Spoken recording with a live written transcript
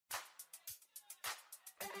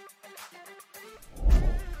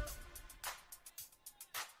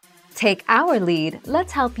Take our lead,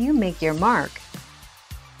 let's help you make your mark.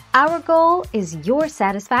 Our goal is your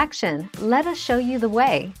satisfaction. Let us show you the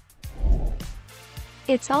way.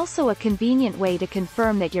 It's also a convenient way to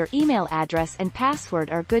confirm that your email address and password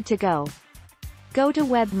are good to go. Go to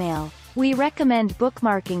Webmail. We recommend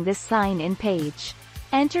bookmarking this sign-in page.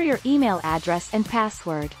 Enter your email address and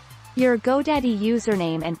password. Your GoDaddy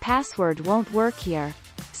username and password won't work here.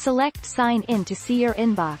 Select Sign In to see your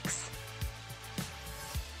inbox.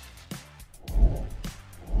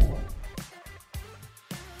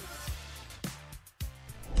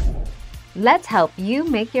 Let's help you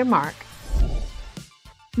make your mark.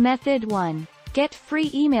 Method 1. Get free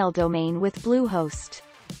email domain with Bluehost.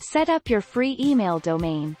 Set up your free email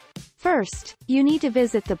domain. First, you need to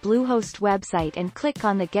visit the Bluehost website and click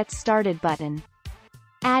on the Get Started button.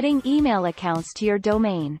 Adding email accounts to your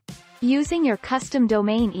domain. Using your custom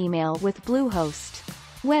domain email with Bluehost.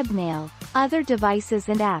 Webmail. Other devices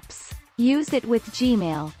and apps. Use it with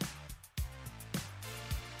Gmail.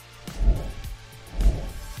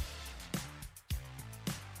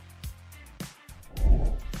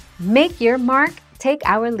 Make your mark, take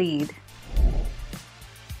our lead.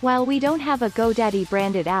 While we don't have a GoDaddy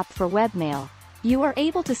branded app for Webmail, you are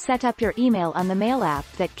able to set up your email on the Mail app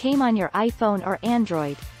that came on your iPhone or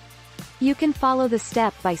Android. You can follow the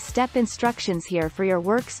step-by-step instructions here for your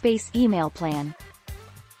workspace email plan.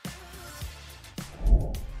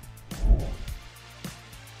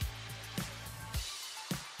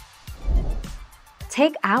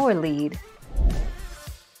 Take our lead.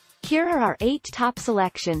 Here are our 8 top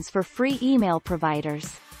selections for free email providers.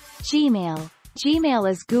 Gmail. Gmail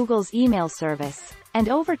is Google's email service, and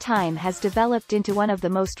over time has developed into one of the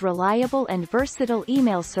most reliable and versatile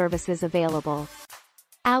email services available.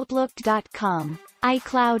 Outlook.com.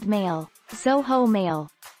 iCloud Mail. Zoho Mail.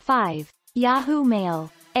 5. Yahoo Mail.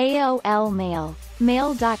 AOL Mail.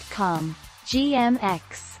 Mail.com.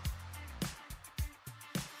 GMX.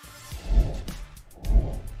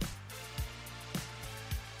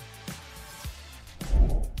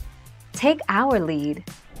 Take our lead.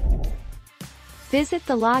 Visit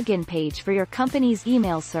the login page for your company's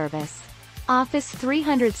email service. Office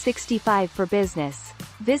 365 for Business.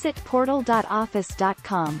 Visit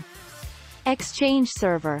portal.office.com. Exchange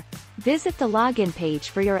Server. Visit the login page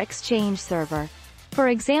for your Exchange server. For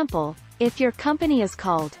example, if your company is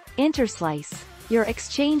called Interslice, your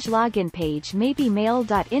Exchange login page may be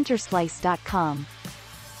mail.interslice.com.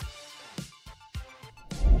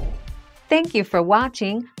 Thank you for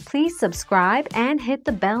watching. Please subscribe and hit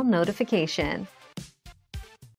the bell notification.